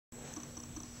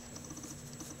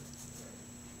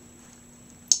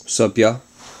What's up, y'all?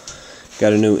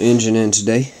 Got a new engine in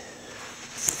today.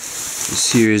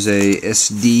 This here is a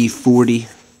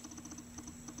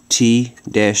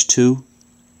SD40T-2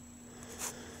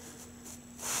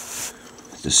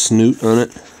 with a snoot on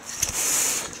it.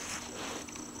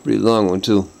 Pretty long one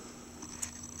too.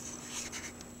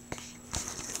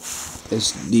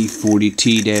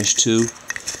 SD40T-2.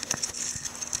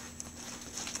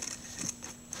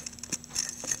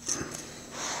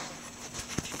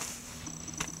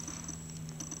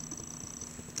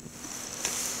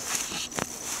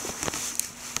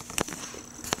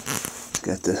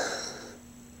 Got the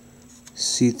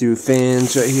see-through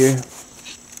fans right here,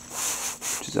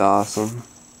 which is awesome.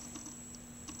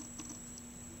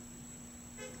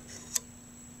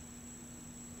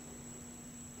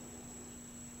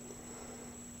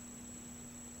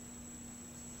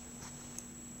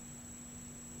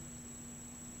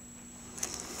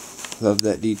 Love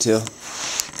that detail.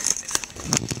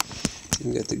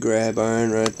 You got the grab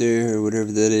iron right there, or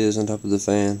whatever that is, on top of the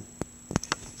fan.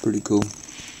 Pretty cool.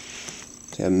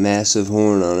 It's got a massive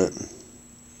horn on it.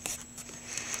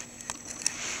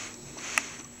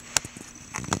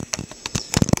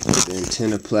 Got the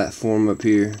antenna platform up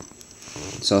here.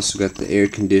 It's also got the air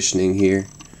conditioning here.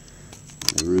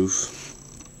 The roof.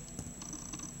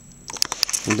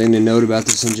 One thing to note about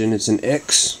this engine, it's an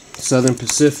X Southern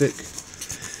Pacific.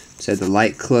 It's had the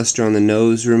light cluster on the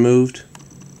nose removed,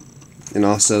 and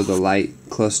also the light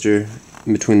cluster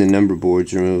in between the number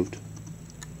boards removed.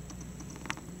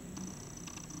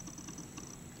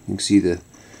 You can see the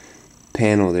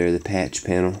panel there, the patch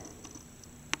panel.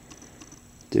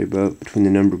 There between the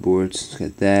number boards. It's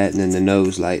got that, and then the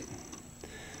nose light.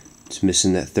 It's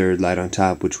missing that third light on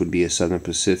top, which would be a Southern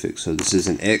Pacific. So this is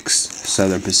an X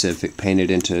Southern Pacific painted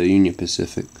into a Union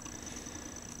Pacific.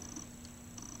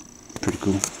 Pretty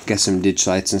cool. Got some ditch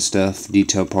lights and stuff,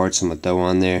 detail parts I'm gonna throw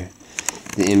on there.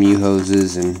 The MU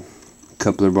hoses and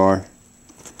coupler bar.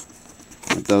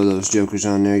 I'll throw those jokers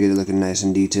on there, get it looking nice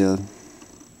and detailed.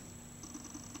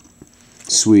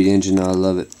 Sweet engine, I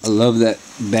love it. I love that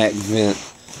back vent,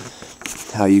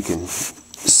 how you can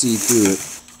see through it.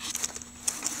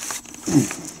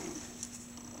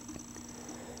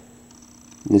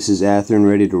 This is Athearn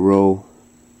ready to roll.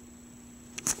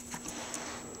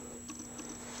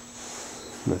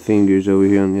 My fingers over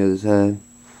here on the other side.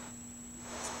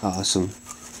 Awesome.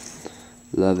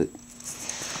 Love it.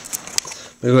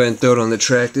 Let me go ahead and throw it on the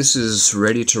track. This is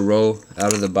ready to roll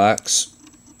out of the box.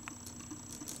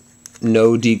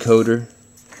 No decoder.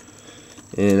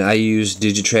 And I use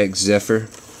Digitrack Zephyr,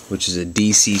 which is a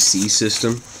DCC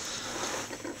system.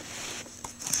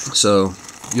 So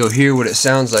you'll hear what it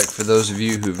sounds like for those of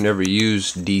you who've never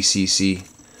used DCC.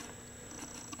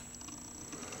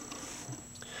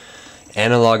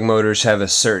 Analog motors have a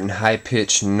certain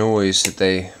high-pitched noise that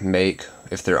they make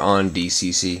if they're on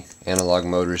DCC. Analog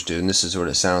motors do, and this is what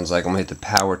it sounds like. I'm going to hit the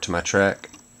power to my track.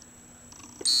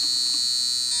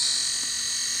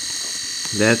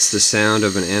 That's the sound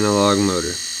of an analog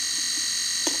motor.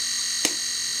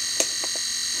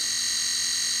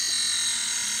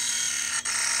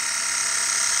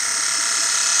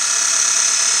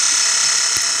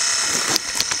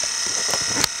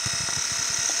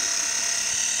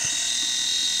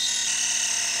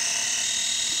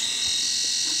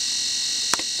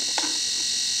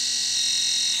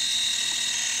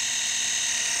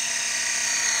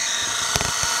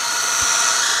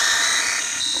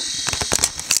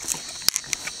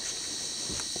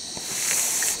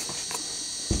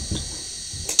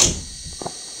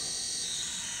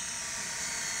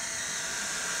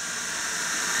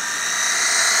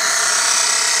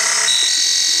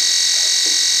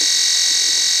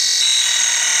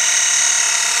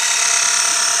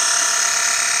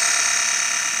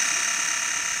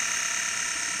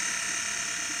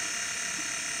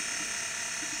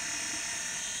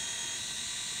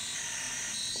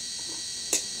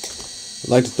 I'd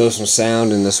like to throw some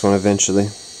sound in this one eventually.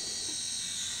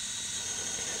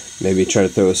 Maybe try to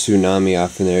throw a tsunami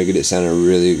off in there, get it sounding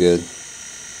really good.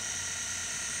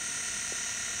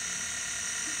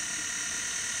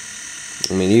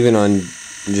 I mean, even on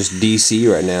just DC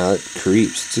right now, it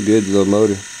creeps. It's a good little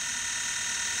motor.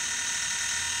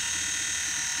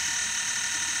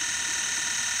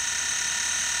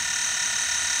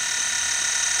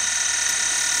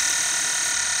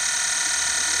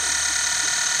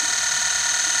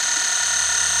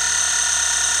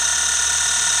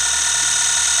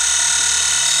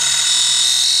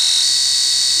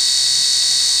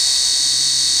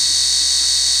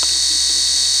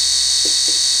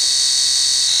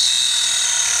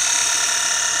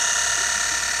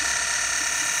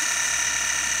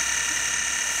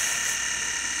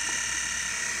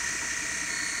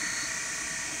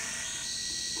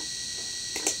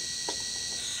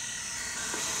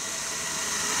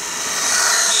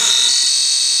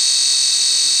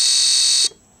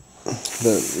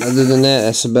 But other than that,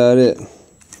 that's about it.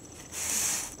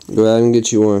 Go out and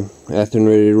get you one. Athearn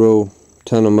ready to roll.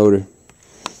 Tunnel motor.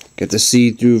 Got the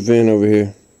see-through vent over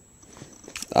here.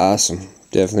 Awesome.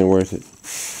 Definitely worth it.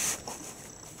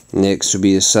 Next will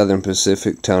be the Southern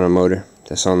Pacific tunnel motor.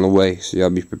 That's on the way, so y'all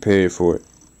be prepared for it.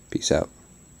 Peace out.